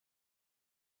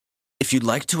If you'd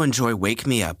like to enjoy Wake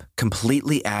Me Up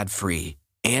completely ad-free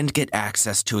and get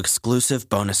access to exclusive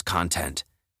bonus content,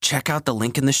 check out the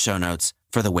link in the show notes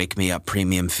for the Wake Me Up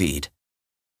premium feed.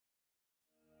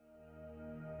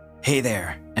 Hey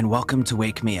there, and welcome to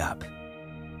Wake Me Up.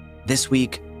 This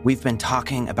week, we've been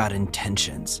talking about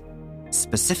intentions,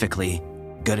 specifically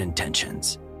good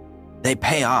intentions. They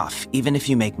pay off even if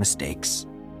you make mistakes.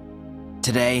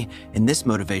 Today, in this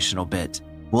motivational bit,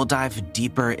 we'll dive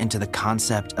deeper into the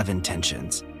concept of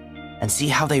intentions and see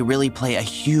how they really play a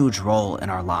huge role in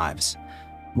our lives,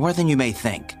 more than you may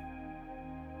think.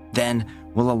 Then,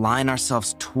 we'll align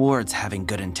ourselves towards having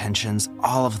good intentions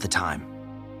all of the time,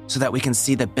 so that we can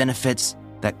see the benefits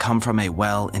that come from a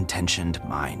well-intentioned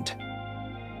mind.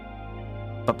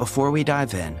 But before we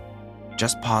dive in,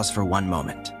 just pause for one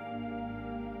moment.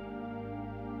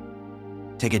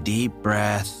 Take a deep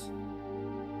breath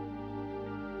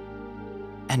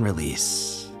and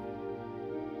release.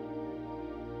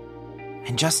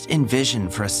 And just envision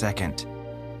for a second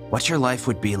what your life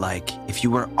would be like if you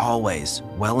were always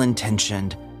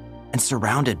well-intentioned and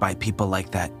surrounded by people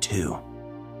like that too.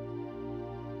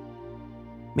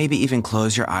 Maybe even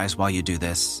close your eyes while you do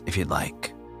this if you'd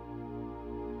like.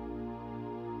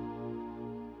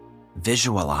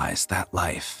 Visualize that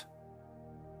life.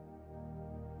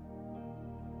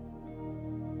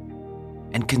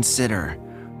 And consider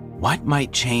what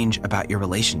might change about your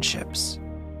relationships.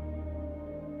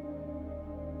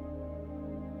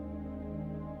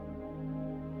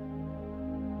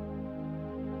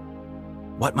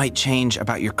 What might change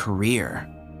about your career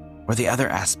or the other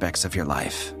aspects of your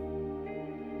life?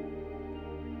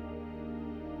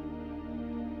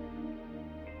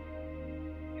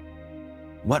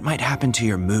 What might happen to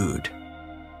your mood?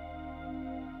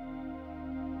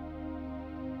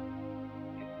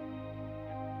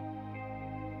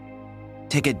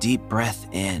 Take a deep breath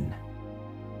in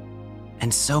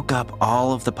and soak up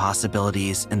all of the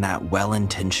possibilities in that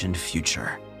well-intentioned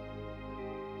future.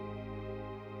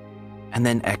 And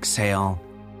then exhale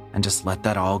and just let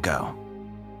that all go.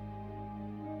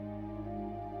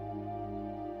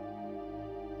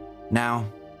 Now,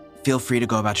 feel free to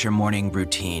go about your morning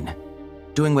routine,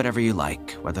 doing whatever you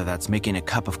like, whether that's making a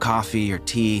cup of coffee or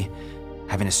tea,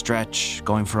 having a stretch,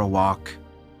 going for a walk,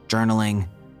 journaling,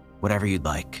 whatever you'd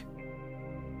like.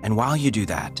 And while you do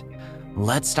that,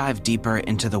 let's dive deeper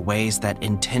into the ways that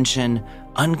intention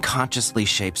unconsciously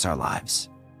shapes our lives.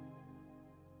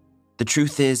 The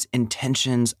truth is,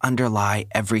 intentions underlie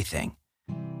everything.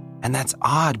 And that's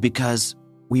odd because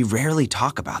we rarely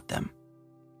talk about them.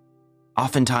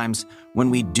 Oftentimes, when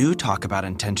we do talk about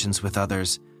intentions with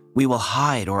others, we will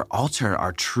hide or alter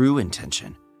our true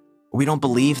intention. We don't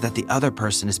believe that the other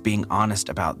person is being honest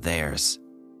about theirs.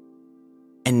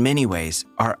 In many ways,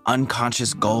 our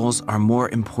unconscious goals are more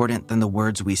important than the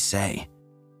words we say.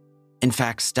 In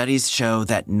fact, studies show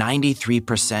that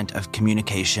 93% of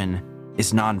communication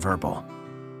is nonverbal.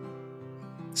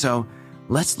 So,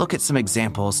 let's look at some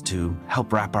examples to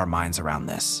help wrap our minds around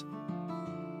this.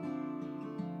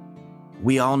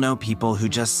 We all know people who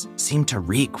just seem to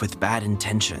reek with bad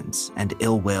intentions and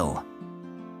ill will.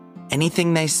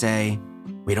 Anything they say,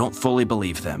 we don't fully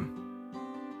believe them.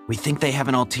 We think they have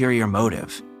an ulterior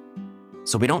motive,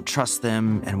 so we don't trust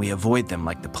them and we avoid them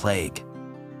like the plague.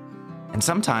 And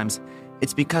sometimes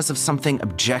it's because of something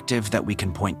objective that we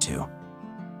can point to,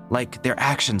 like their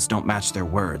actions don't match their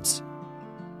words.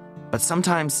 But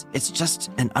sometimes it's just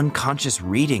an unconscious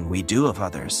reading we do of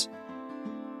others.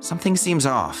 Something seems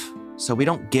off, so we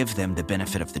don't give them the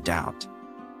benefit of the doubt.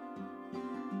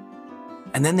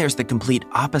 And then there's the complete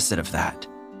opposite of that.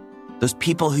 Those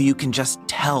people who you can just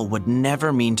tell would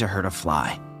never mean to hurt a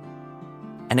fly.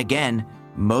 And again,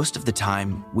 most of the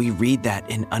time, we read that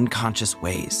in unconscious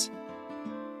ways.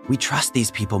 We trust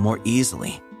these people more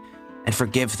easily and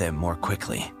forgive them more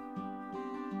quickly.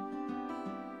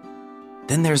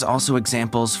 Then there's also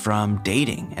examples from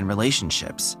dating and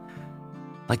relationships,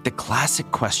 like the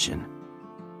classic question,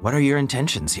 what are your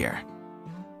intentions here?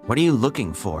 What are you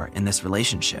looking for in this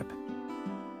relationship?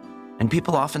 And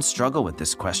people often struggle with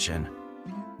this question.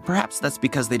 Perhaps that's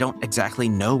because they don't exactly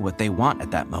know what they want at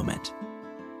that moment.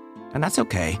 And that's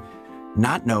okay.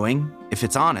 Not knowing, if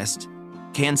it's honest,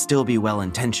 can still be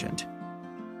well-intentioned.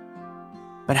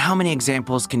 But how many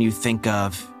examples can you think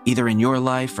of, either in your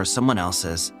life or someone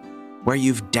else's, where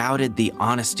you've doubted the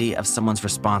honesty of someone's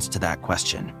response to that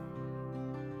question?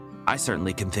 I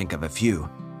certainly can think of a few.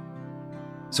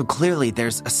 So clearly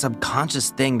there's a subconscious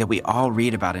thing that we all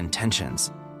read about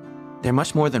intentions. They're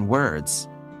much more than words.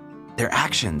 They're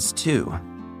actions, too.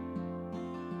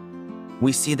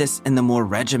 We see this in the more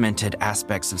regimented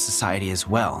aspects of society as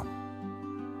well.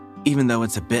 Even though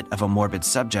it's a bit of a morbid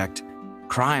subject,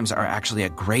 crimes are actually a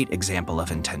great example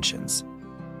of intentions.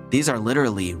 These are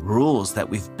literally rules that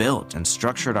we've built and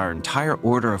structured our entire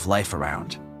order of life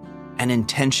around. And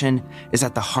intention is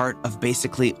at the heart of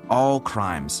basically all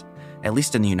crimes, at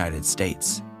least in the United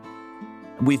States.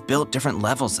 We've built different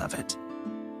levels of it.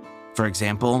 For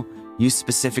example, you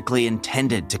specifically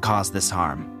intended to cause this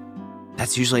harm.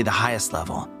 That's usually the highest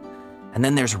level. And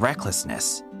then there's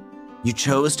recklessness. You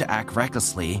chose to act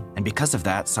recklessly, and because of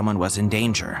that, someone was in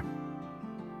danger.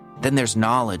 Then there's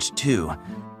knowledge, too.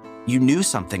 You knew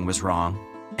something was wrong,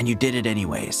 and you did it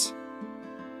anyways.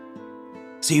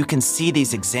 So you can see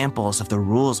these examples of the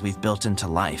rules we've built into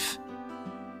life.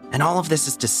 And all of this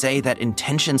is to say that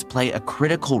intentions play a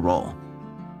critical role,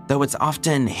 though it's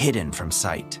often hidden from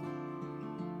sight.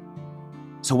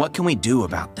 So what can we do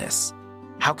about this?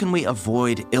 How can we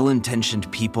avoid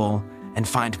ill-intentioned people and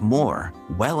find more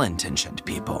well-intentioned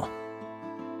people?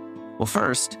 Well,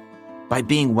 first, by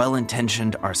being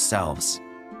well-intentioned ourselves.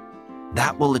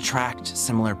 That will attract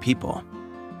similar people.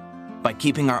 By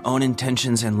keeping our own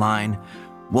intentions in line,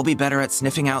 we'll be better at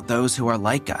sniffing out those who are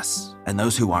like us and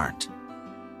those who aren't.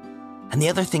 And the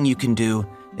other thing you can do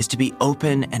is to be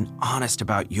open and honest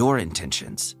about your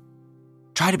intentions.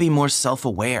 Try to be more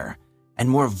self-aware and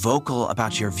more vocal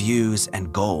about your views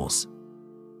and goals.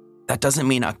 That doesn't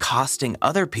mean accosting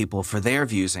other people for their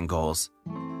views and goals,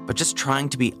 but just trying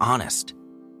to be honest,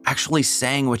 actually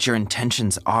saying what your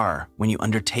intentions are when you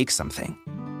undertake something.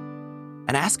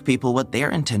 And ask people what their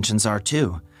intentions are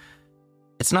too.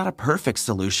 It's not a perfect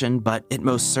solution, but it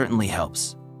most certainly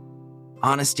helps.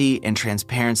 Honesty and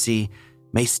transparency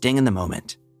may sting in the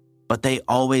moment, but they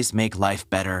always make life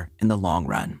better in the long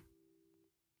run.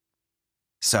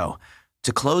 So,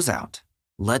 to close out,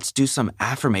 let's do some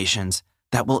affirmations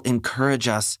that will encourage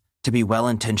us to be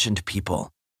well-intentioned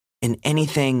people in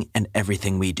anything and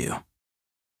everything we do.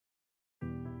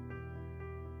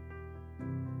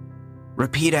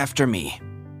 Repeat after me,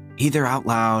 either out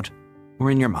loud or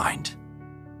in your mind.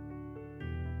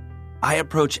 I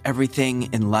approach everything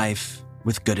in life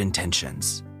with good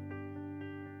intentions.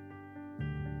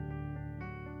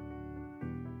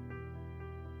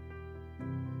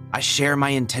 I share my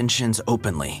intentions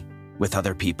openly with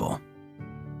other people.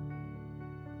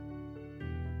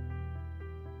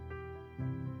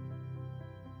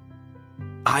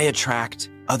 I attract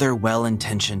other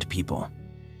well-intentioned people.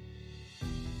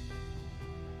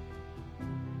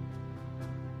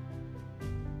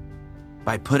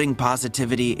 By putting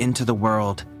positivity into the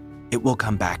world, it will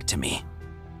come back to me.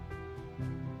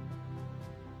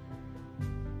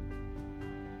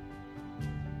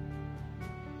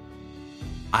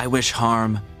 I wish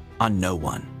harm on no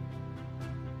one.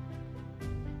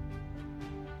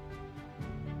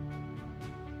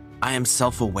 I am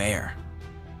self-aware.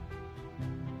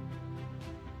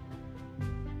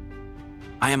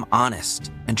 I am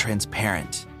honest and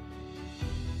transparent.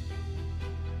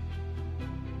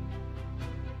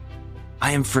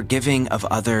 I am forgiving of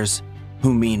others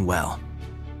who mean well.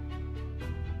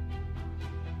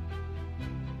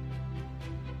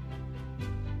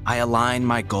 I align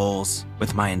my goals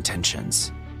with my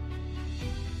intentions.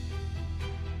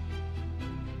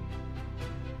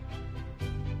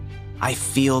 I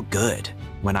feel good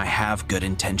when I have good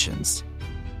intentions.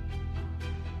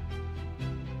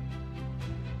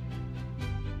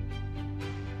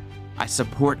 I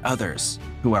support others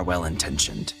who are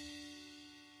well-intentioned.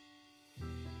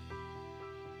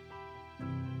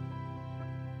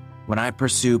 When I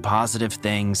pursue positive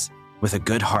things with a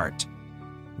good heart,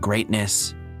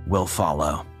 greatness will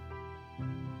follow.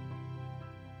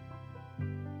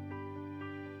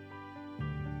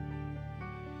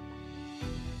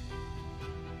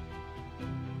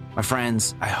 My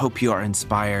friends, I hope you are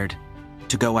inspired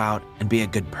to go out and be a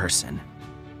good person.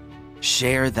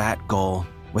 Share that goal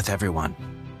with everyone,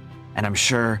 and I'm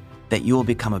sure that you will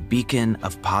become a beacon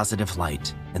of positive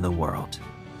light in the world.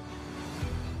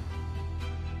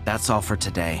 That's all for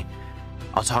today.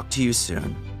 I'll talk to you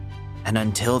soon. And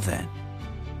until then,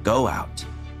 go out,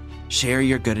 share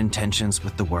your good intentions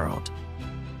with the world,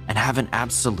 and have an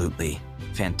absolutely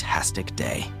fantastic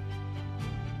day.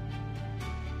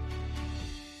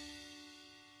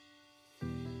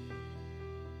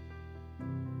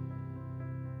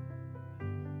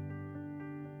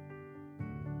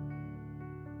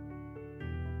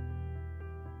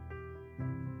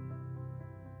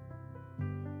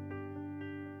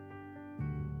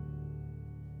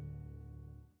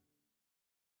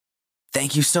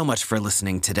 Thank you so much for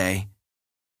listening today.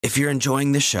 If you're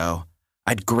enjoying the show,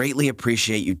 I'd greatly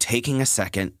appreciate you taking a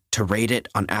second to rate it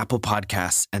on Apple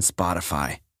Podcasts and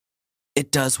Spotify.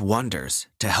 It does wonders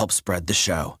to help spread the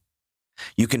show.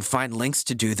 You can find links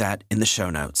to do that in the show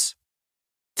notes.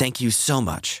 Thank you so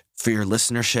much for your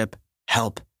listenership,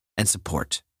 help, and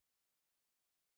support.